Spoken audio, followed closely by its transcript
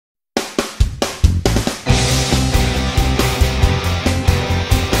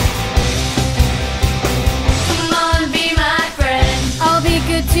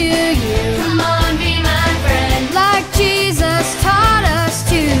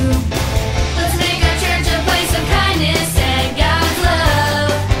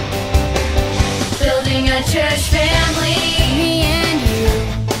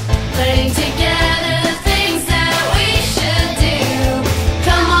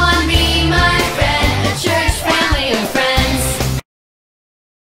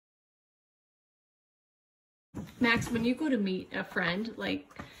Max, when you go to meet a friend, like,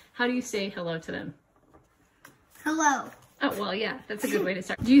 how do you say hello to them? Hello. Oh, well, yeah, that's a good way to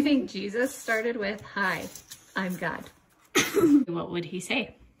start. Do you think Jesus started with, hi, I'm God? What would he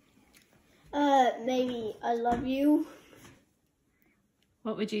say? Maybe I love you.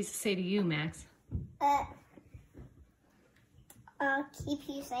 What would Jesus say to you, Max? I'll keep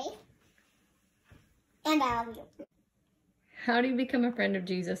you safe. And I love you. How do you become a friend of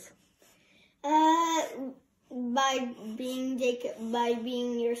Jesus? By being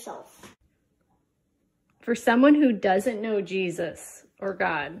yourself. For someone who doesn't know Jesus or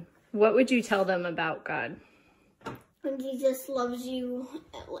God, what would you tell them about God? And Jesus loves you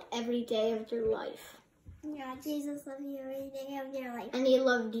every day of your life. Yeah, Jesus loves you every day of your life. And he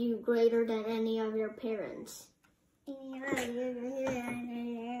loved you greater than any of your parents.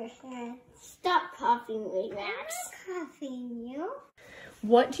 Stop coughing me, Max. I'm not coughing you.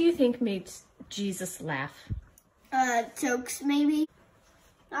 What do you think made Jesus laugh? Jokes maybe.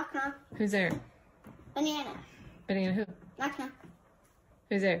 Knock knock. Who's there? Banana. Banana who? Knock knock.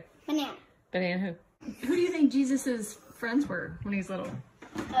 Who's there? Banana. Banana who? Who do you think Jesus's friends were when he was little?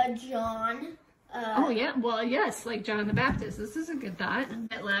 John. Oh yeah, well yes, like John the Baptist. This is a good thought.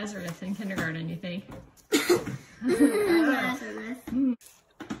 At Lazarus in kindergarten, you think? Lazarus.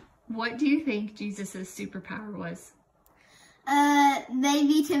 What do you think Jesus's superpower was?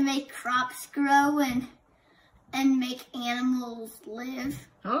 Maybe to make crops grow and make animals live.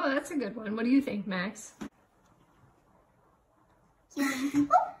 Oh, that's a good one. What do you think, Max? Healing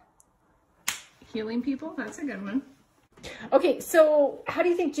people. Healing people? That's a good one. Okay, so how do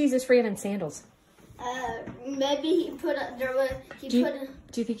you think Jesus ran in sandals? Maybe he put Do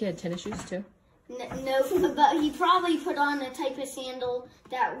you think he had tennis shoes too? No, but he probably put on a type of sandal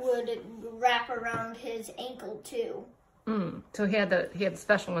that would wrap around his ankle too. So he had the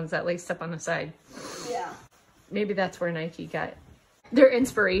special ones that laced up on the side. Yeah. Maybe that's where Nike got their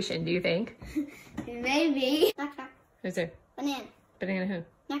inspiration, do you think? Maybe. Knock knock. Who's there? Banana. Banana who?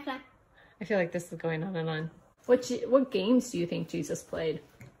 Knock knock. I feel like this is going on and on. What games do you think Jesus played?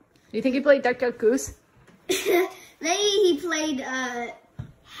 Do you think he played Duck Duck Goose? Maybe he played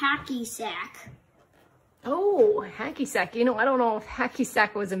hacky sack. Oh, hacky sack. You know, I don't know if hacky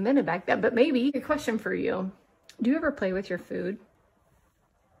sack was invented back then, but maybe. A question for you. Do you ever play with your food?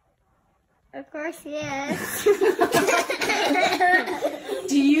 Of course, yes.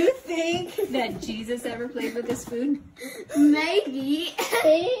 Do you think that Jesus ever played with his food? Maybe.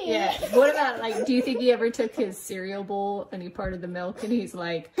 Yeah. What about, like, do you think he ever took his cereal bowl and he parted the milk and he's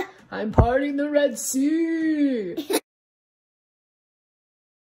like, I'm parting the Red Sea?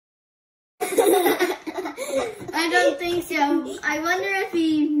 I don't think so. I wonder if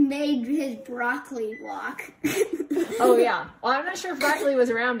he made his broccoli walk. Oh, yeah. Well, I'm not sure if broccoli was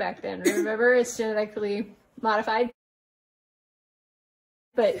around back then. Remember, it's genetically modified.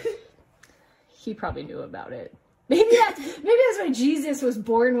 But he probably knew about it. Maybe that's why Jesus was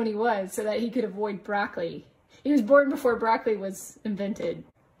born when he was, so that he could avoid broccoli. He was born before broccoli was invented.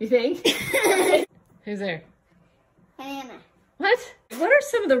 You think? Who's there? Banana. What? What are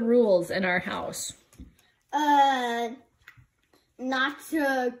some of the rules in our house? Not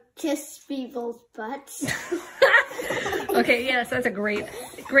to kiss people's butts. Okay, yes, that's a great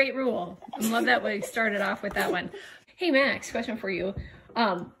rule. I love that we started off with that one. Hey, Max, question for you.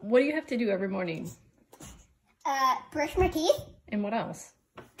 What do you have to do every morning? Brush my teeth. And what else?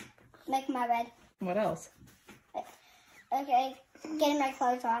 Make my bed. What else? Okay, getting my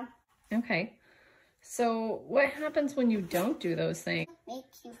clothes on. Okay. So what happens when you don't do those things?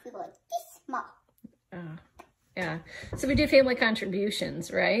 Makes you feel like this small. Yeah. So we do family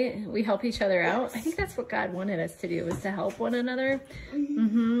contributions, right? We help each other out. I think that's what God wanted us to do, was to help one another,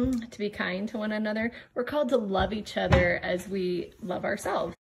 to be kind to one another. We're called to love each other as we love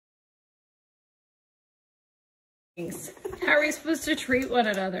ourselves. How are we supposed to treat one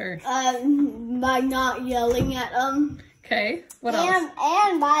another? By not yelling at them. Okay. What else?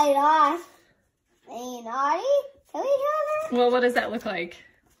 And by not being naughty to each other. Well, what does that look like?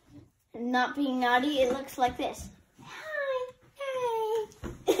 Not being naughty, it looks like this. Hi,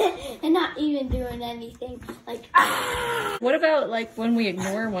 hi. And not even doing anything. Like, ah. What about, like, when we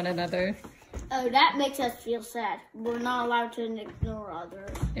ignore one another? Oh, that makes us feel sad. We're not allowed to ignore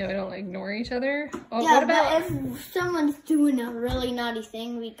others. Yeah, we don't ignore each other? Oh, Yeah, what about... but if someone's doing a really naughty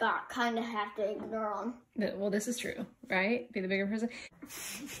thing, we kind of have to ignore them. Well, this is true, right? Be the bigger person.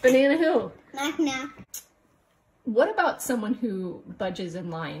 Banana who? Knock knock. What about someone who budges in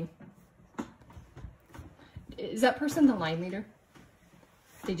line? Is that person the line leader?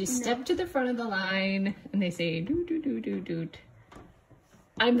 They just step to the front of the line and they say, doo, doo, doo, doo, doo.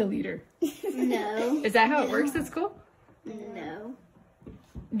 I'm the leader. No. Is that how it works at school? No.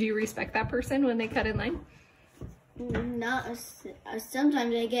 Do you respect that person when they cut in line? Not.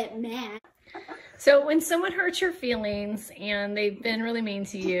 Sometimes I get mad. So when someone hurts your feelings and they've been really mean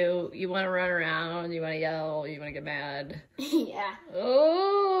to you, you want to run around, you want to yell, you want to get mad. Yeah.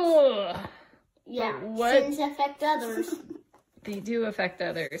 Oh. Yeah. What? Sins affect others. They do affect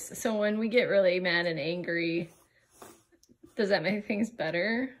others. So when we get really mad and angry, does that make things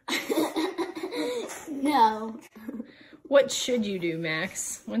better? No. What should you do,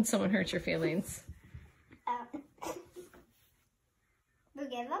 Max, when someone hurts your feelings?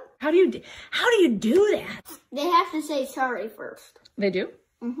 Forgive them? How do you do that? They have to say sorry first. They do?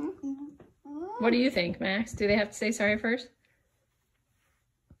 Mm-hmm. What do you think, Max? Do they have to say sorry first?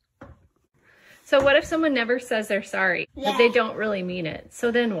 So what if someone never says they're sorry, but they don't really mean it?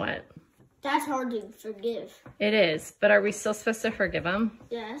 So then what? That's hard to forgive. It is, but are we still supposed to forgive them?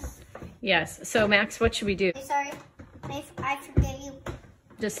 Yes. Yes. So Max, what should we do? Sorry. I forgive you.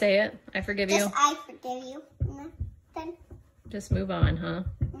 Just say it. I forgive you. I forgive you. Then. Just move on, huh?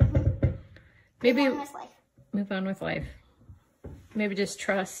 Mm-hmm. Maybe move on with life. Maybe just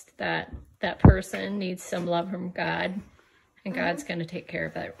trust that that person needs some love from God, and God's going to take care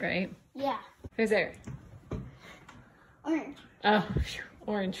of that, right? Yeah. Who's there? Orange. Oh,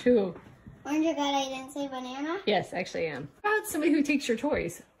 orange. Who? Orange, you glad I didn't say banana? Yes, actually I am. How about somebody who takes your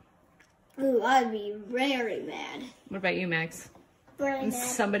toys? Ooh, I'd be very mad. What about you, Max? Very When mad.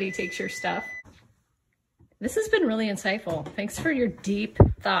 somebody takes your stuff? This has been really insightful. Thanks for your deep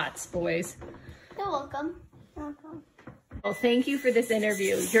thoughts, boys. You're welcome. You're welcome. Well, thank you for this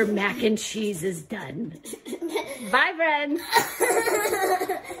interview. Your mac and cheese is done. Bye, friends.